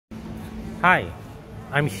Hi,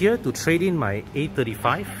 I'm here to trade in my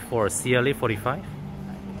A35 for a CLA 45.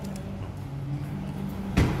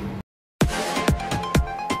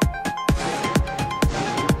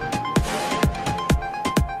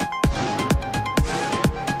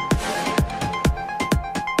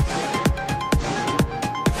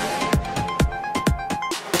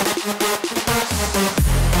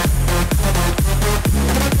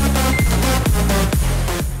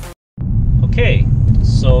 Okay,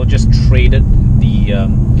 so just traded the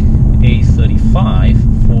A35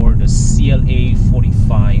 for the CLA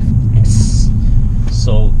 45S.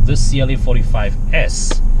 So this CLA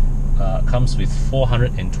 45S comes with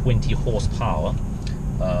 420 horsepower,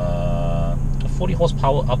 a 40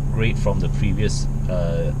 horsepower upgrade from the previous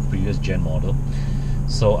gen model.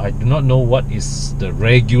 So I do not know what is the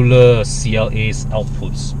regular CLA's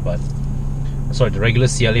outputs, but sorry, the regular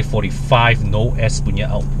CLA 45 no S punya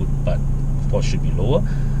output, but of course should be lower.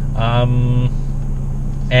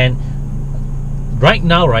 And right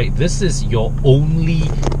now, right, this is the only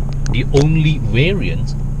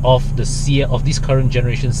variant of this current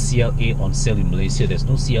generation CLA on sale in Malaysia. There's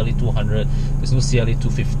no CLA 200, there's no CLA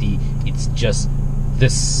 250. It's just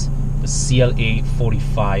this, the CLA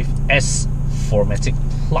 45S 4Matic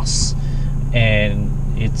Plus, and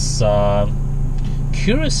it's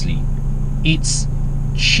curiously, it's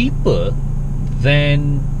cheaper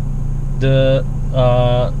than the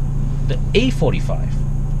A45,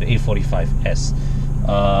 the A45S.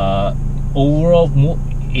 Overall,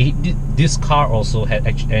 this car also had,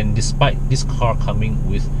 and despite this car coming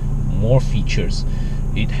with more features,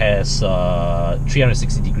 it has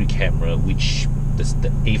 360-degree camera, which the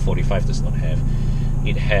A45 does not have.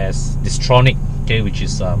 It has Distronic, okay, which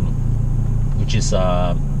is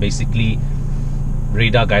basically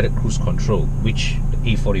radar guided cruise control, which the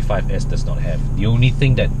A45S does not have. The only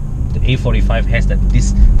thing that the A45 has that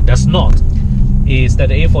this does not is that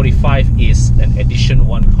the A45 is an edition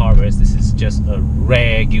 1 car, whereas this is just a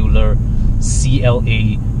regular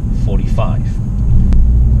CLA 45.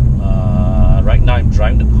 Right now I'm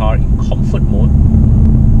driving the car in comfort mode,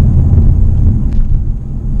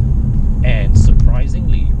 and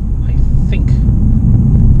surprisingly I think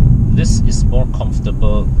this is more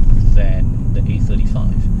comfortable than the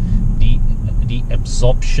A35. The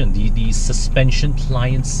absorption, the suspension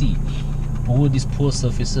pliancy over these poor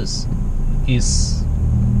surfaces is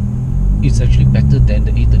actually better than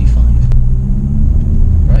the A35,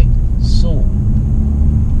 right? So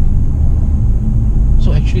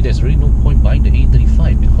actually there's really no point buying the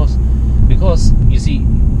A35 because you see,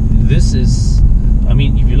 this is, I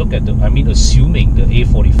mean, if you look at assuming the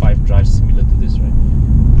A45 drives similar to this, right?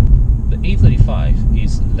 The A35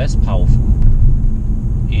 is less powerful,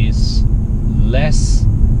 is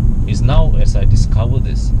now, as I discover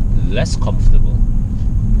this, less comfortable.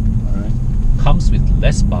 Alright, comes with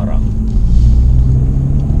less barang,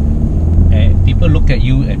 and people look at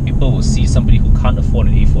you and people will see somebody who can't afford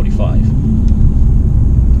an A45.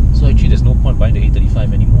 So actually there's no point buying the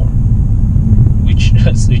A35 anymore, which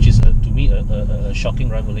is to me a shocking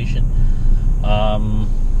revelation.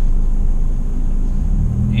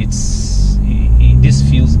 This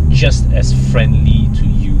feels just as friendly to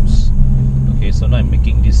use. Okay, so now I'm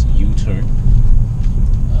making this U-turn.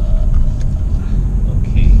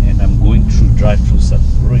 Okay, and I'm going through drive-through some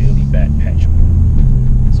really bad patch.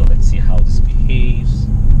 So let's see how this behaves.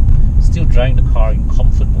 Still driving the car in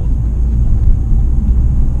comfort mode.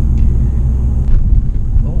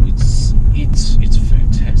 Oh, it's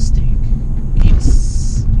fantastic.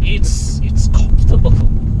 It's comfortable.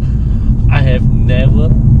 I have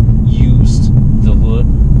never used the word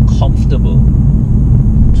comfortable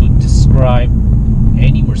to describe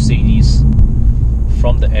any Mercedes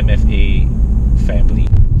from the MFA family.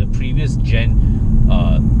 The previous gen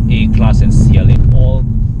A-Class and CLA all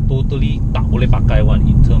totally tak boleh pakai one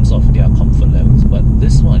in terms of their comfort levels, but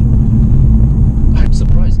this one, I'm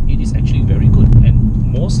surprised. It is actually very good, and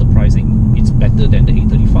more surprising, it's better than the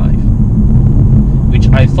A35, which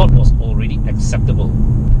I thought was already acceptable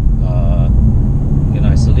in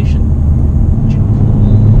isolation.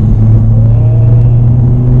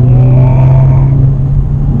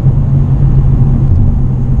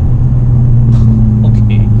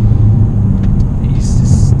 Okay,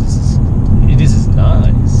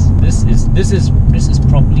 this is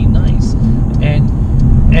properly nice, and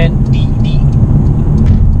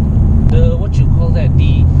the what you call that,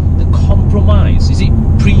 the compromise. You see,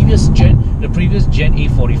 the previous gen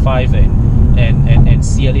A45 and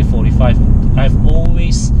CLA 45, I've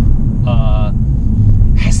always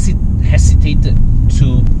hesitated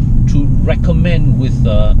to recommend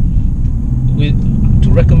to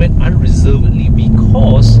recommend unreservedly,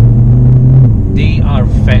 because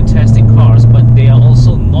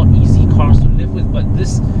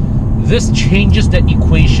this changes that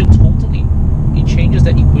equation totally. It changes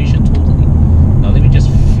that equation totally. Now let me just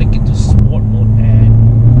flick it to sport mode and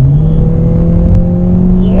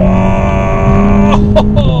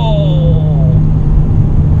whoa!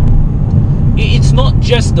 It's not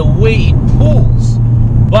just the way it pulls,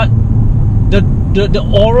 but the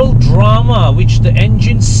oral drama which the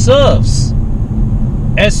engine serves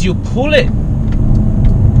as you pull it.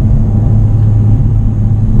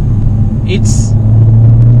 It's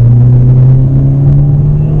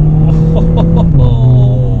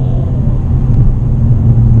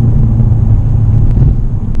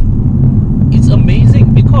it's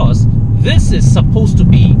amazing, because this is supposed to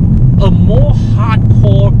be a more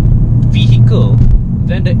hardcore vehicle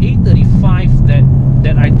than the A35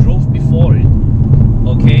 that I drove before it.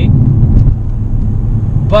 Okay,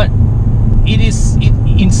 but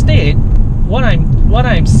instead what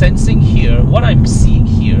I'm sensing here, what I'm seeing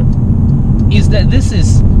here, is that this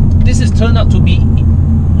is turned out to be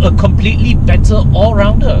a completely better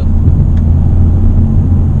all-rounder,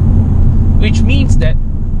 which means that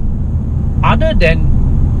other than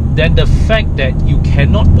the fact that you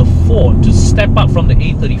cannot afford to step up from the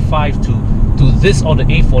A35 to this or the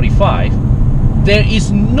A45, there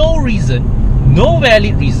is no reason, no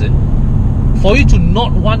valid reason for you to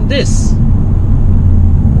not want this.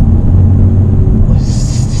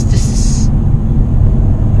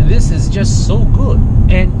 This is just so good,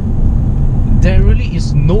 and there really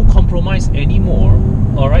is no compromise anymore.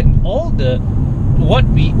 All right, all the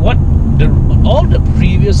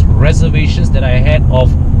previous reservations that I had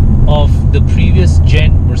of the previous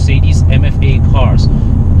gen Mercedes MFA cars,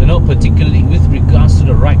 you know, particularly with regards to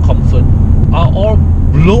the ride comfort, are all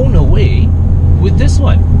blown away with this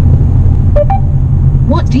one.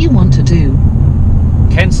 What do you want to do?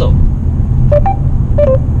 Cancel.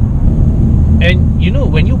 And you know,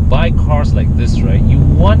 when you buy cars like this, right, you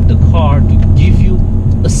want the car to give you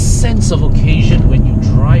a sense of occasion when you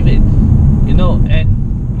drive it, you know, and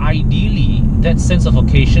ideally that sense of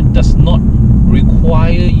occasion does not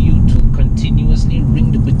require you to continuously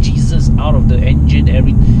wring the bejesus out of the engine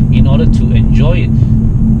in order to enjoy it.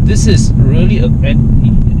 This is really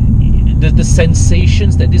the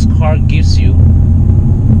sensations that this car gives you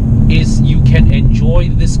is you can enjoy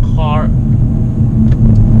this car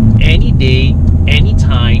any day,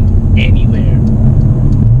 anytime, anywhere.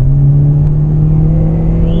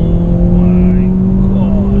 Oh my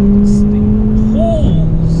god, this thing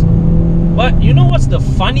pulls. But you know what's the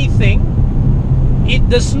funny thing? It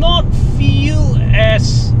does not feel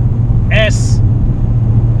as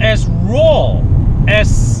raw,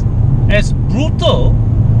 as brutal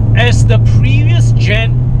as the previous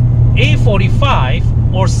gen A45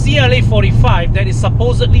 or CLA 45 that is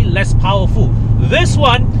supposedly less powerful. This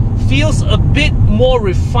one feels a bit more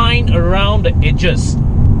refined around the edges.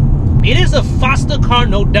 It is a faster car,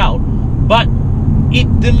 no doubt, but it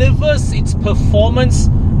delivers its performance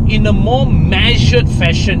in a more measured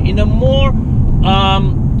fashion, in a more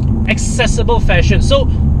accessible fashion. So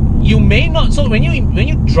you may not, so when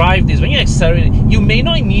you drive this, when you accelerate, you may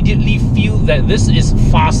not immediately feel that this is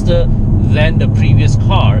faster than the previous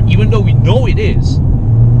car, even though we know it is.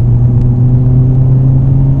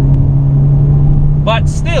 But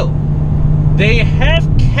still, they have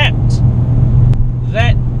kept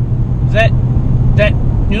that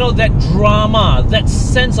you know, that drama, that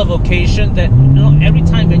sense of occasion that, you know, every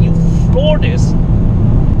time when you floor this,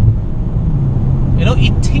 you know,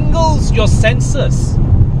 it tingles your senses.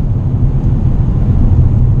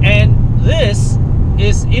 And this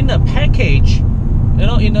is in a package, you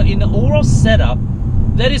know, in an overall setup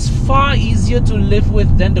that is far easier to live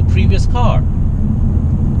with than the previous car.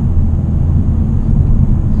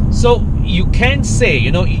 So you can say,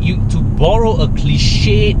 you know, to borrow a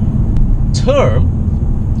cliched term,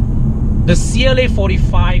 the CLA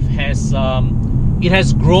 45 has it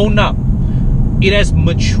has grown up, it has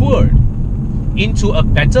matured into a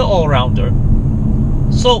better all-rounder.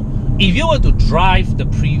 So if you were to drive the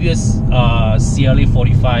previous CLA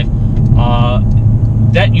 45,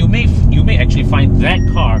 that you may actually find that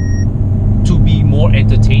car to be more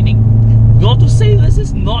entertaining. Not to say this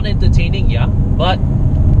is not entertaining, yeah, but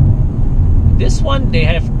this one, they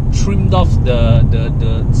have trimmed off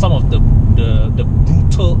some of the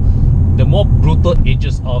more brutal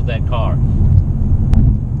edges of that car.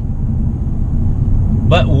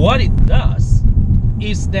 But what it does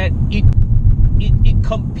is that it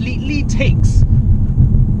completely takes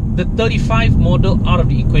the 35 model out of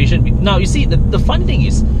the equation. Now you see, the funny thing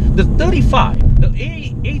is, the 35, the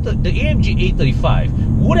AMG A35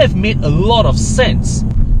 would have made a lot of sense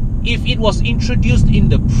if it was introduced in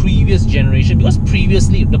the previous generation, because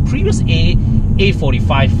previously the previous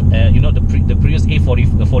A45, you know, the previous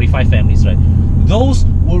A40, the 45 families, right? Those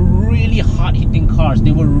were really hard-hitting cars.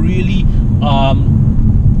 They were really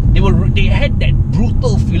they had that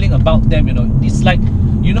brutal feeling about them. You know, it's like,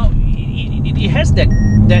 you know, it has that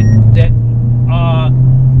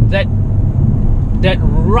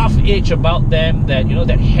rough edge about them, that, you know,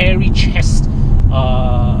 that hairy chest,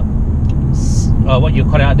 what you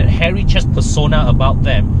call it, that hairy chest persona about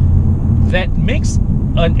them, that makes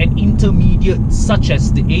an intermediate such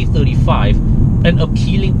as the A35 an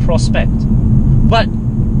appealing prospect. But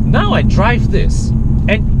now I drive this,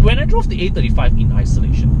 and when I drove the A35 in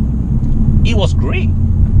isolation, it was great,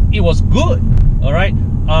 it was good, all right.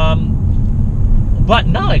 But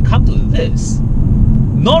now I come to this,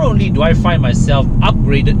 not only do I find myself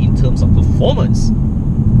upgraded in terms of performance,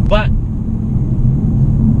 but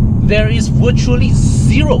there is virtually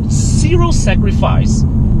zero sacrifice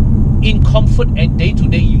in comfort and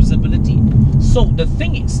day-to-day usability. So the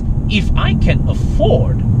thing is, if I can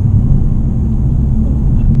afford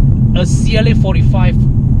a CLA 45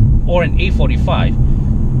 or an A45,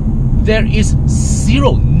 there is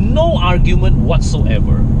no argument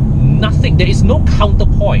whatsoever, nothing. There is no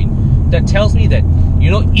counterpoint that tells me that, you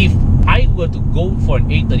know, if I were to go for an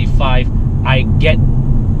A35, I get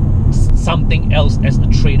something else as a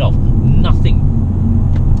trade-off. Nothing.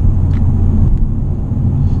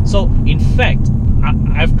 So in fact,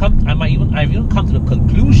 I've even come to the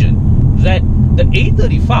conclusion that the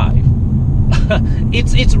A35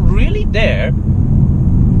 it's really there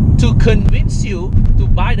to convince you to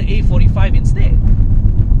buy the A45 instead.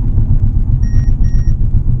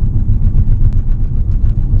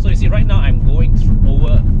 So you see, right now I'm going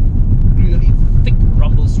over really thick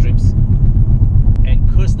rumble strips, and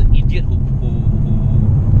curse the idiot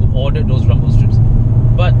who ordered those rumble strips.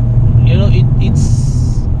 But you know,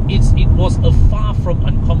 it was a far from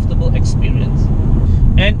uncomfortable experience.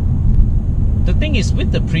 And the thing is,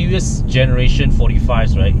 with the previous generation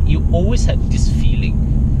 45s, right, you always had this feeling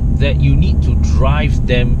that you need to drive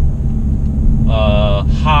them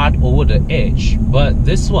hard over the edge. But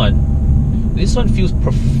this one feels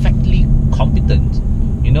perfectly competent,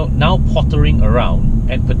 you know, now pottering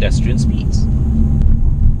around at pedestrian speeds.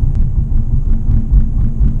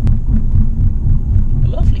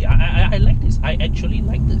 Lovely. I like this. I actually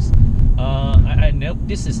like this. I know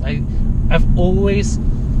this is, I've always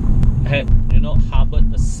had, you know,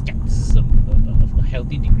 harbored a skepticism, a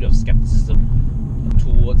healthy degree of skepticism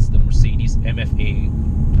towards the Mercedes MFA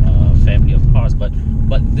family of cars, but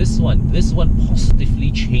this one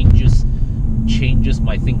positively changes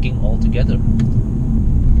my thinking altogether.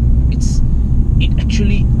 It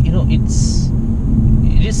actually, you know, it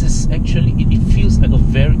feels like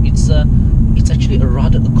it's actually a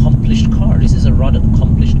rather accomplished car. This is a rather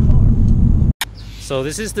accomplished car. So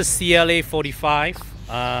this is the CLA 45.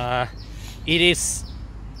 It is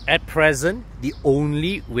at present the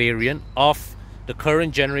only variant of the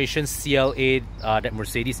current generation CLA that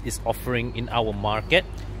Mercedes is offering in our market.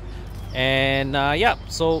 And yeah,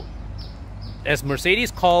 so as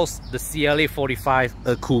Mercedes calls the CLA 45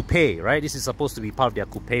 a coupe, right? This is supposed to be part of their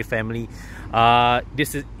coupe family.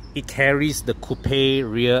 It carries the coupe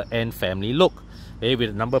rear end family look, okay, with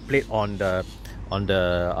a number plate on the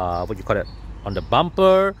what you call it, on the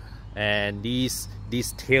bumper, and these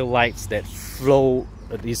tail lights that flow,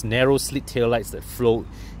 these narrow slit tail lights that flow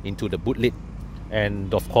into the boot lid,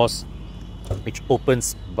 and of course which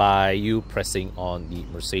opens by you pressing on the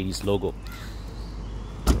Mercedes logo.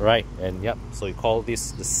 Right, and yep, so you call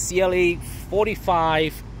this the CLA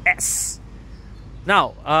 45S.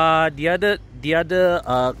 Now, the other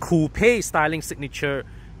coupe styling signature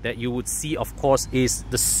that you would see, of course, is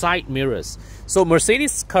the side mirrors. So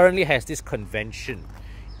Mercedes currently has this convention: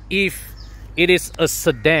 if it is a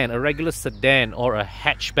sedan, a regular sedan or a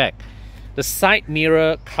hatchback, the side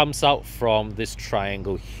mirror comes out from this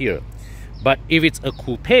triangle here. But if it's a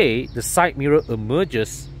coupe, the side mirror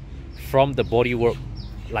emerges from the bodywork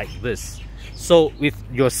like this. So with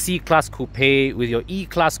your C-Class coupe, with your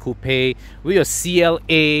E-Class coupe, with your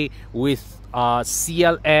CLA, with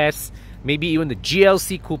CLS, maybe even the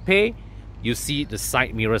GLC coupe, you see the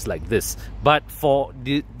side mirrors like this. But for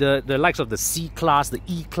the likes of the C-Class, the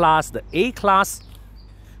E-Class, the A-Class,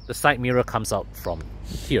 the side mirror comes out from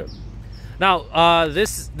here. Now the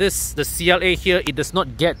CLA here, it does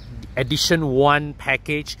not get Edition 1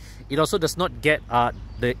 package. It also does not get what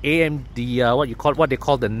they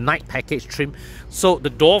call the night package trim. So the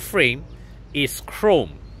door frame is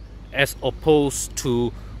chrome as opposed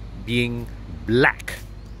to being black.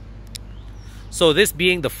 So this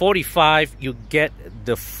being the 45, you get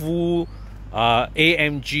the full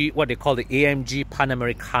AMG, what they call the AMG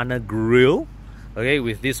Panamericana grille, okay,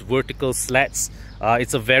 with these vertical slats.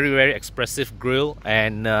 It's a very expressive grille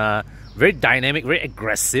and very dynamic, very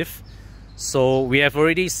aggressive. So we are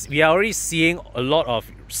already seeing a lot of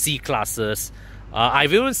C classes.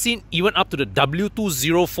 I've even seen even up to the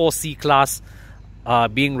W204 C class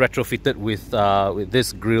being retrofitted with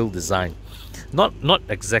this grille design. Not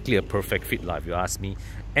exactly a perfect fit, if you ask me.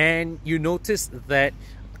 And you notice that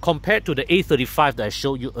compared to the A35 that I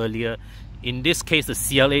showed you earlier, in this case the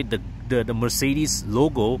CLA, the Mercedes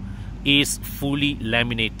logo is fully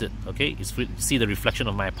laminated. Okay, see the reflection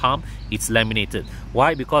of my palm, it's laminated.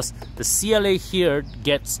 Why? Because the CLA here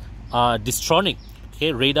gets Distronic,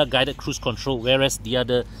 okay, radar guided cruise control, whereas the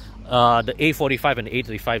other the A45 and the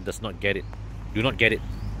A35 do not get it.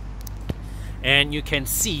 And you can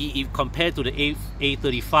see, if compared to the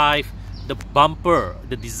A35, the bumper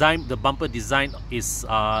design is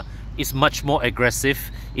much more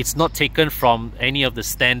aggressive. It's not taken from any of the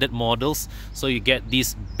standard models, so you get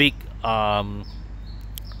this big a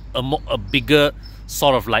bigger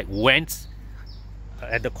sort of like vent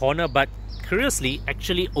at the corner. But curiously,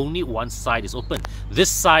 actually only one side is open. This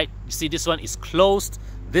side, you see, this one is closed.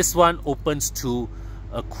 This one opens to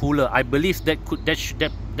a cooler. I believe that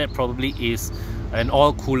probably is an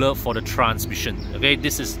oil cooler for the transmission. Okay,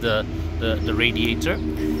 this is the radiator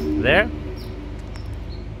there.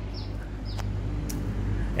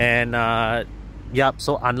 And yeah,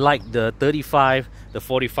 so unlike the 35, the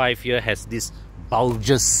 45 here has these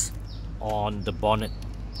bulges on the bonnet.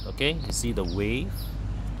 Okay, you see the wave.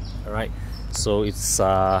 All right, so it's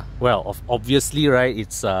well, obviously, right,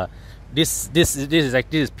 it's this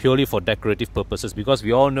is purely for decorative purposes, because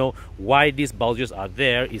we all know why these bulges are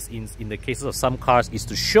there is in the cases of some cars is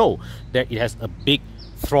to show that it has a big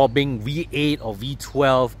throbbing V8 or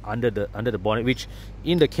V12 under the bonnet, which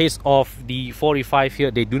in the case of the 45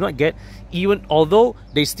 here they do not get, even although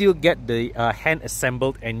they still get the hand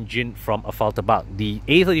assembled engine from a Falterbach. The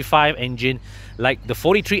A35 engine, like the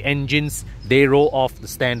 43 engines, they roll off the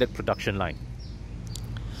standard production line.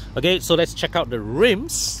 Okay, so let's check out the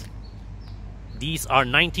rims. These are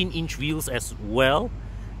 19-inch wheels as well,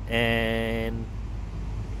 and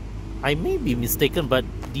I may be mistaken, but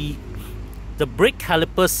the brake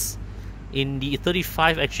calipers in the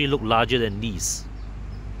 35 actually look larger than these.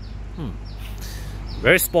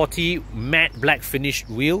 Very sporty matte black finished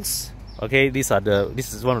wheels. Okay, this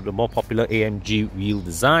is one of the more popular AMG wheel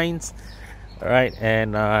designs. All right,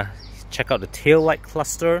 and check out the tail light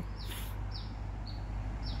cluster.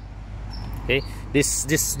 Okay, this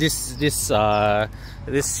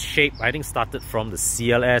shape I think started from the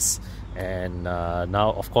CLS, and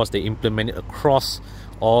now of course they implement it across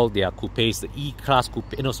all their coupes. The E-Class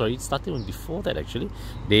coupe, no, sorry, it started even before that actually.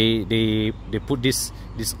 They put this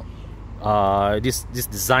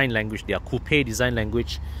design language, their coupe design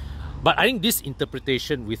language. But I think this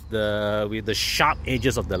interpretation with the sharp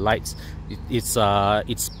edges of the lights, it's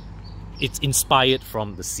inspired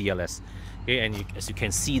from the CLS. Okay, and as you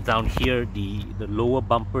can see down here, the lower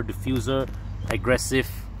bumper diffuser, aggressive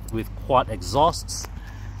with quad exhausts.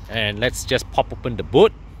 And let's just pop open the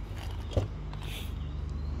boot.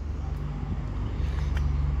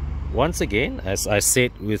 Once again, as I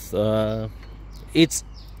said, with it's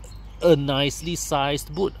a nicely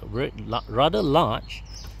sized boot, rather large,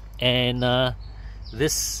 and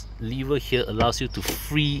this lever here allows you to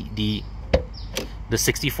free the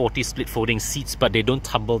 60/40 split folding seats, but they don't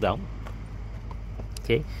tumble down.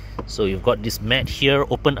 Okay, so you've got this mat here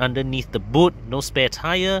open underneath the boot, no spare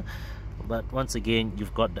tire, but once again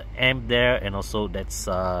you've got the amp there, and also that's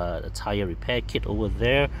the tire repair kit over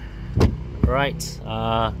there. Right,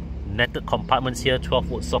 netted compartments here,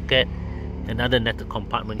 12-volt socket, another netted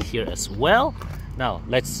compartment here as well. Now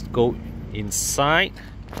let's go inside.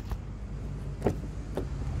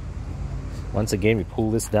 Once again, we pull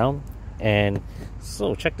this down, and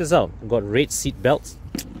so check this out. We've got red seat belts.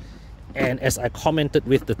 And as I commented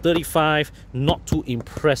with the 35, not too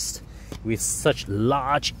impressed with such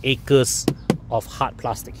large acres of hard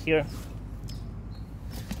plastic here.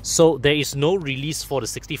 So there is no release for the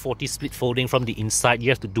 60/40 split folding from the inside. You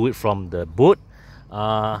have to do it from the boot.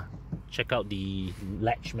 Check out the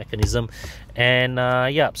latch mechanism, and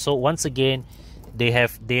yeah. So once again, they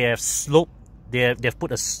have slope. They've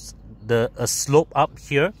put a slope up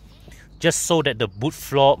here, just so that the boot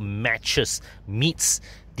floor meets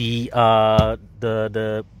the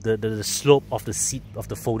slope of the seat, of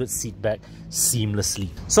the folded seat back seamlessly.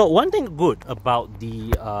 So one thing good about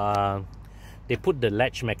they put the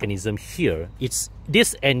latch mechanism here,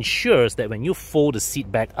 this ensures that when you fold the seat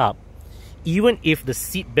back up, even if the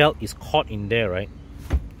seat belt is caught in there, right,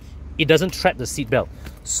 it doesn't trap the seat belt,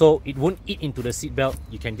 so it won't eat into the seat belt.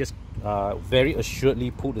 You can just very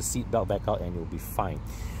assuredly pull the seat belt back out and you'll be fine.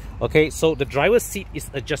 Okay, so the driver's seat is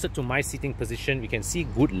adjusted to my seating position. We can see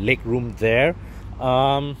good leg room there.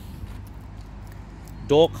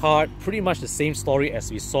 Door card, pretty much the same story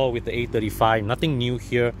as we saw with the A35. Nothing new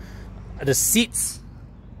here. The seats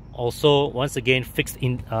also, once again, fixed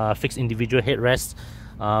individual headrests,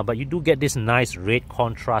 but you do get this nice red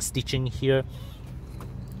contrast stitching here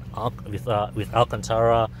with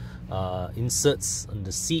Alcantara inserts on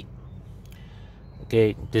the seat.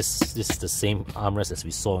 Okay, this is the same armrest as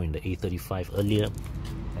we saw in the A35 earlier.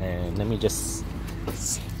 And let me just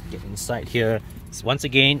get inside here. So once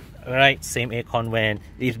again, right, same aircon when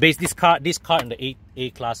it's based this car in the A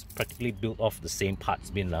class practically built off the same parts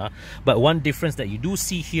bin lah. But one difference that you do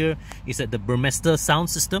see here is that the Burmester sound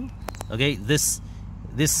system, okay, this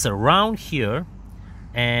surround here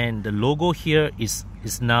and the logo here is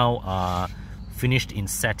now finished in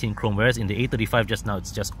satin chrome, whereas in the A35 just now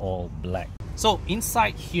it's just all black. So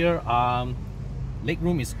inside here,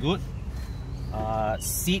 legroom is good.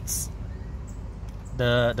 Seats,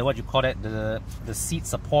 the what you call that, the seat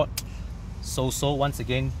support, so once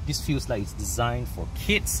again, this feels like it's designed for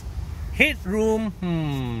kids. Headroom,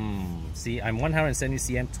 see, I'm 170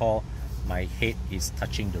 cm tall, my head is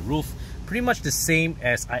touching the roof, pretty much the same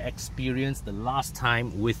as I experienced the last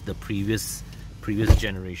time with the previous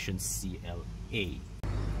generation CLA.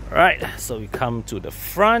 Right, so we come to the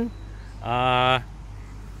front.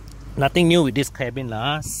 Nothing new with this cabin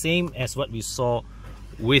lah, same as what we saw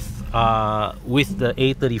with the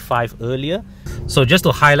A35 earlier. So just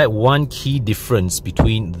to highlight one key difference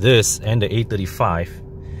between this and the A35,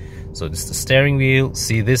 so this is the steering wheel.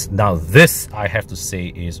 See this? Now this, I have to say,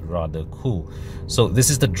 is rather cool. So this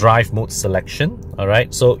is the drive mode selection. All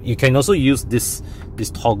right, so you can also use this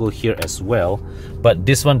toggle here as well, but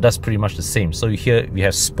this one does pretty much the same. So here we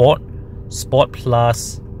have sport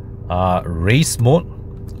plus, race mode.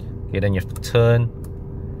 Okay, then you have to turn,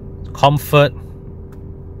 comfort,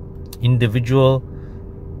 individual,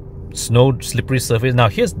 snow, slippery surface. Now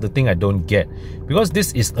here's the thing I don't get, because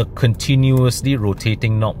this is a continuously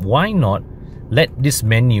rotating knob, why not let this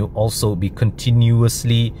menu also be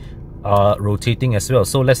continuously rotating as well?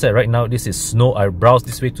 So let's say right now this is snow, I browse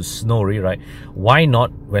this way to snowy, right? Why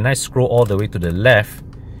not, when I scroll all the way to the left,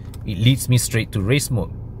 it leads me straight to race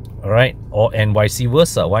mode, all right? And vice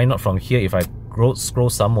versa. Why not from here, if I scroll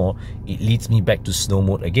some more, it leads me back to snow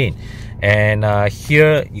mode again? And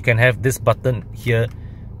here you can have this button here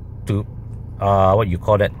to what you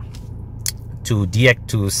call that,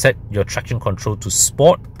 to set your traction control to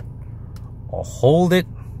sport, or hold it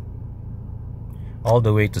all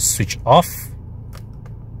the way to switch off.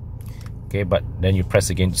 Okay, but then you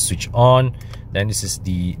press again to switch on. Then this is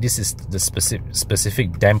the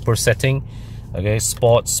specific damper setting. Okay,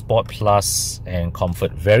 sport plus, and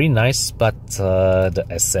comfort. Very nice, but the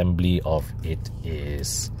assembly of it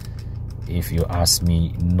is, if you ask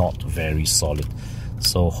me, not very solid.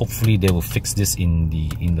 So hopefully they will fix this in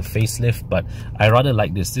the facelift, but I rather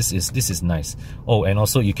like this. This is nice. Oh, and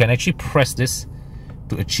also you can actually press this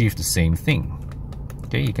to achieve the same thing.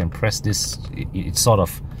 Okay, you can press this. It's sort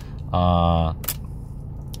of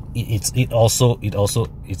it's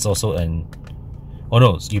also an, oh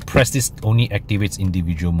no, you press this only activates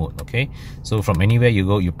individual mode. Okay, so from anywhere you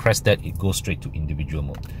go, you press that, it goes straight to individual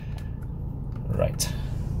mode. Right.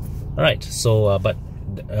 All right. So but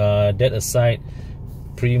that aside,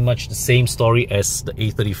 pretty much the same story as the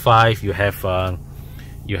A35.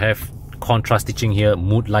 You have contrast stitching here,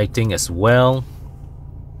 mood lighting as well.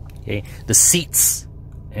 Okay, the seats,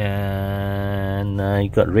 and you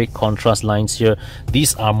got red contrast lines here.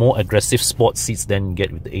 These are more aggressive sport seats than you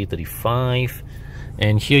get with the A35.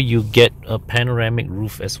 And here you get a panoramic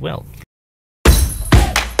roof as well.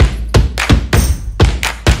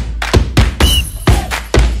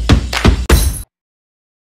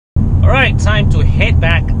 Alright, time to head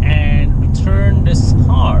back and return this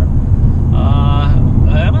car.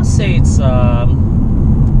 I must say it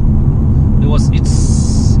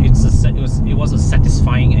was a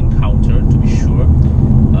satisfying encounter, to be sure.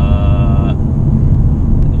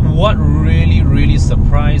 What really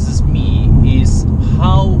surprises me is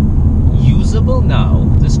how usable now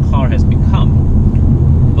this car has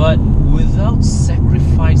become, but without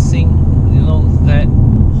sacrificing, you know, that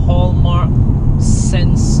hallmark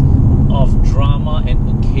sense of drama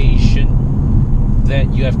and occasion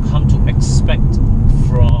that you have come to expect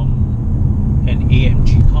from an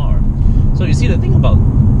AMG car. So you see, the thing about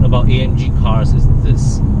AMG cars is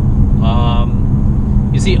this.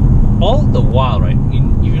 You see, all the while, right,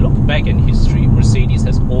 in if you look back in history, Mercedes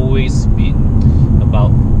has always been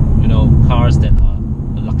about, you know, cars that are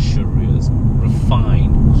luxurious,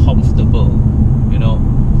 refined, comfortable, you know,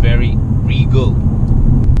 very regal.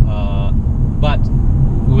 But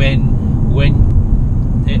when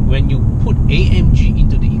you put AMG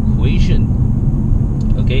into the equation,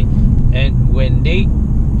 okay, and when they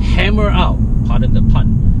hammer out, pardon the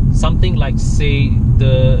pun, something like, say,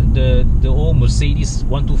 the old Mercedes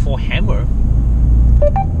 124 Hammer,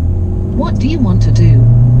 what do you want to do?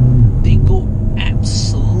 they go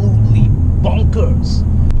absolutely bonkers.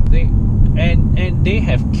 They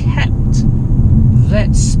have kept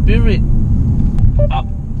that spirit up.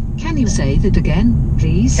 Can you say that again,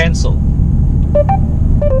 please? Cancel.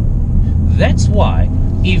 That's why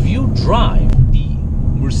if you drive the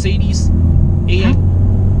Mercedes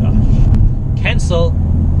cancel.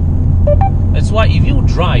 That's why if you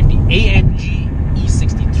drive the AMG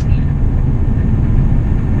E63,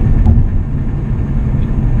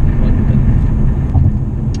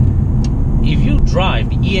 if you drive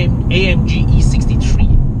the AMG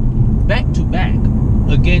E63 back to back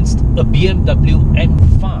against a BMW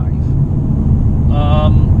M5,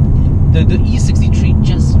 the E63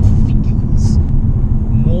 just feels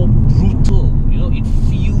more brutal. You know, it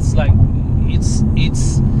feels like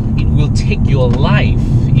it will take your life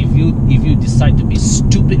if you decide to be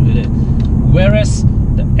stupid with it. Whereas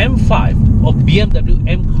the M5 or BMW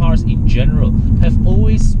M cars in general have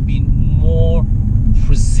always been more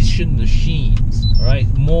precision machines, right?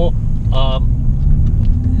 More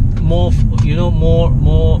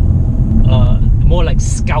like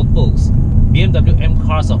scalpels. BMW M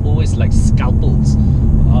cars are always like scalpels,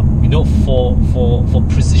 you know, for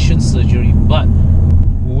precision surgery. But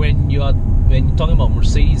when you're talking about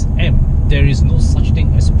Mercedes M, there is no such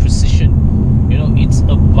thing as precision. You know, it's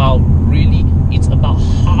about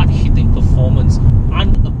hard-hitting performance,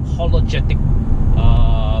 unapologetic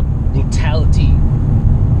brutality,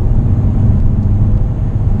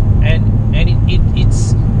 and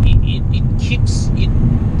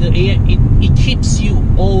it keeps you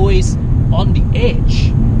always on the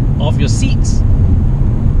edge of your seats.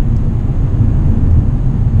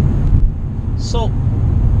 So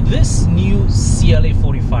this new CLA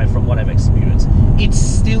 45, from what I've experienced, it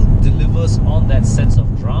still delivers on that sense of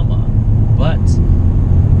drama, but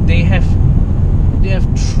they have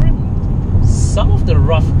trimmed some of the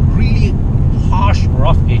really harsh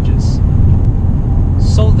rough edges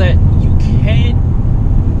so that you can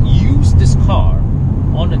use this car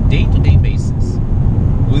on a day-to-day basis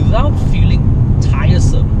without feeling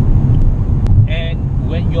tiresome. And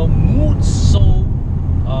when your mood so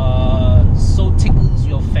tickles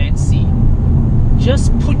your fancy,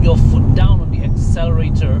 just put your foot down on the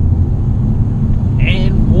accelerator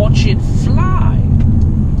and watch it fly.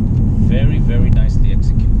 Very, very nicely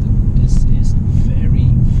executed. This is very,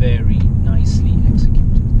 very nicely executed.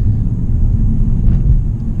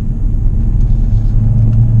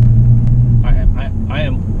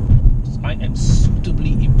 I am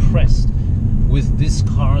suitably impressed with this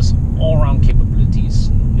car's all-round capabilities.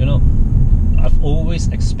 You know, I've always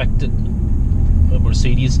expected a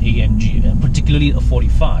Mercedes-AMG, particularly a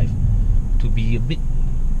 45, to be a bit,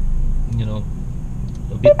 you know,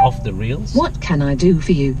 a bit off the rails. What can I do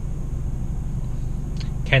for you?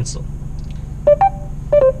 Cancel.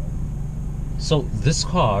 So this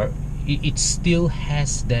car, it still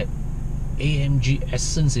has that AMG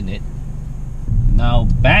essence in it. Now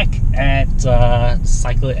back at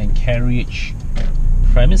Cycle and Carriage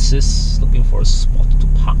premises, looking for a spot to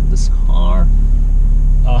park this car.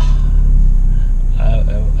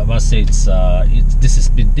 I must say this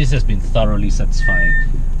has been thoroughly satisfying.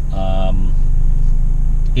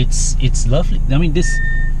 It's lovely. I mean,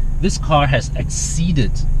 this car has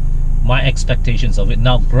exceeded my expectations of it.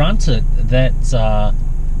 Now, granted that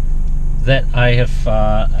that I have,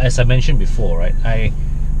 as I mentioned before, right,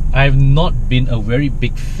 I've not been a very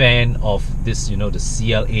big fan of this, you know, the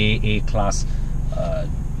CLA A-class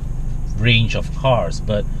range of cars,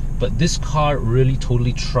 but this car really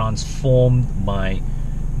totally transformed my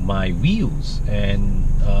wheels, and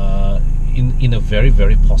in a very,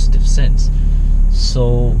 very positive sense.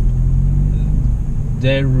 So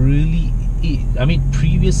there really is, I mean,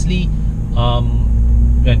 previously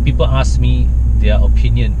when people ask me their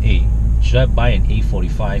opinion, hey, should I buy an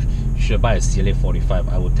A45, should I buy a CLA 45,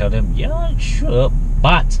 I would tell them, yeah, sure,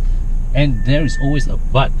 but, and there is always a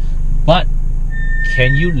but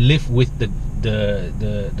can you live with the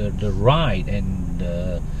ride and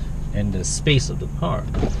the space of the car?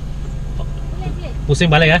 Pusing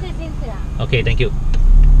balik, ah? Okay, thank you.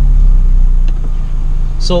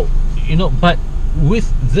 So, you know, but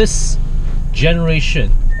with this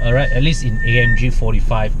generation, all right, at least in AMG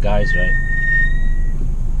 45 guys, right?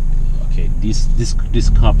 Okay, this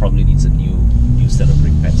car probably needs a new set of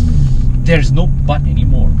brake pads. There's no but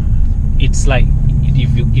anymore. It's like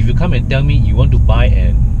if you come and tell me you want to buy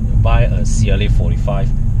a CLA 45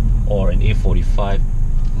 or an A45,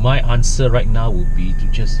 my answer right now would be to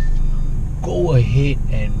just go ahead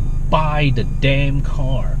and buy the damn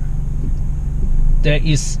car. There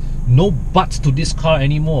is no buts to this car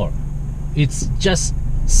anymore. It's just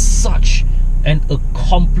such an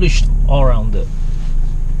accomplished all-rounder.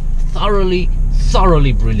 Thoroughly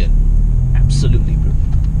brilliant. Absolutely brilliant.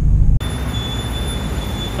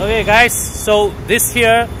 Okay guys, so this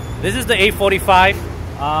is the A45,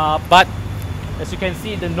 but as you can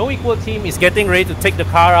see, the No Equal team is getting ready to take the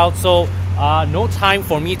car out, so no time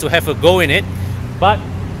for me to have a go in it, but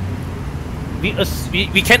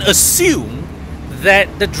we can assume that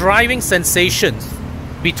the driving sensations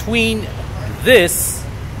between this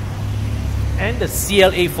and the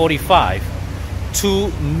CLA 45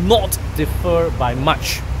 to not differ by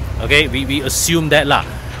much. Okay, we assume that lah.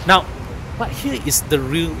 Now, but here is the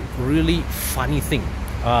really funny thing.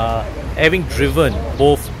 Having driven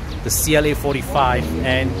both the CLA 45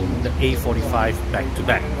 and the A45 back to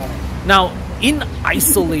back. Now, in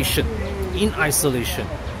isolation,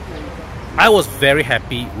 I was very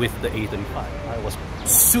happy with the A35. I was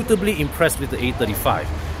suitably impressed with the A35.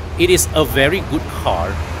 It is a very good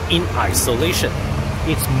car in isolation.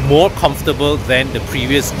 It's more comfortable than the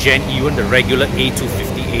previous gen, even the regular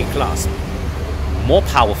A250 A-Class. More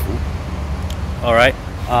powerful, alright,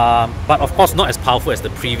 but of course not as powerful as the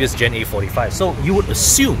previous gen A45. So you would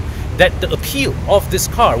assume that the appeal of this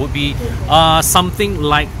car would be something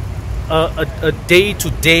like a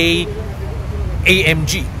day-to-day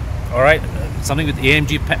AMG, alright, something with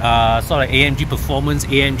AMG, sort of AMG performance,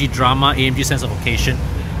 AMG drama, AMG sense of occasion,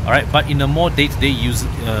 alright, but in a more day-to-day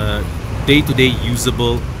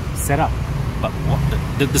usable setup. But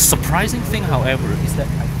the surprising thing, however, is that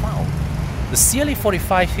I found the CLA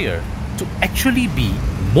 45 here to actually be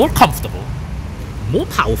more comfortable, more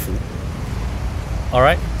powerful,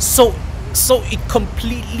 alright, so it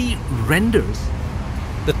completely renders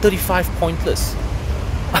the 35 pointless.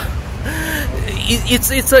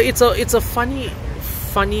 It's a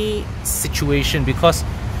funny situation, because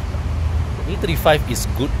the A35 is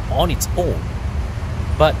good on its own,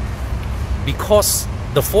 but because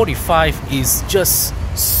the 45 is just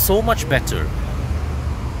so much better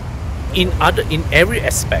in every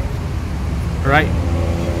aspect, right?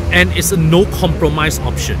 And it's a no compromise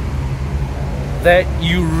option that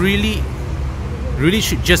you really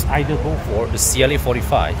should just either go for the CLA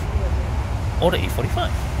 45 or the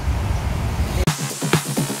A45.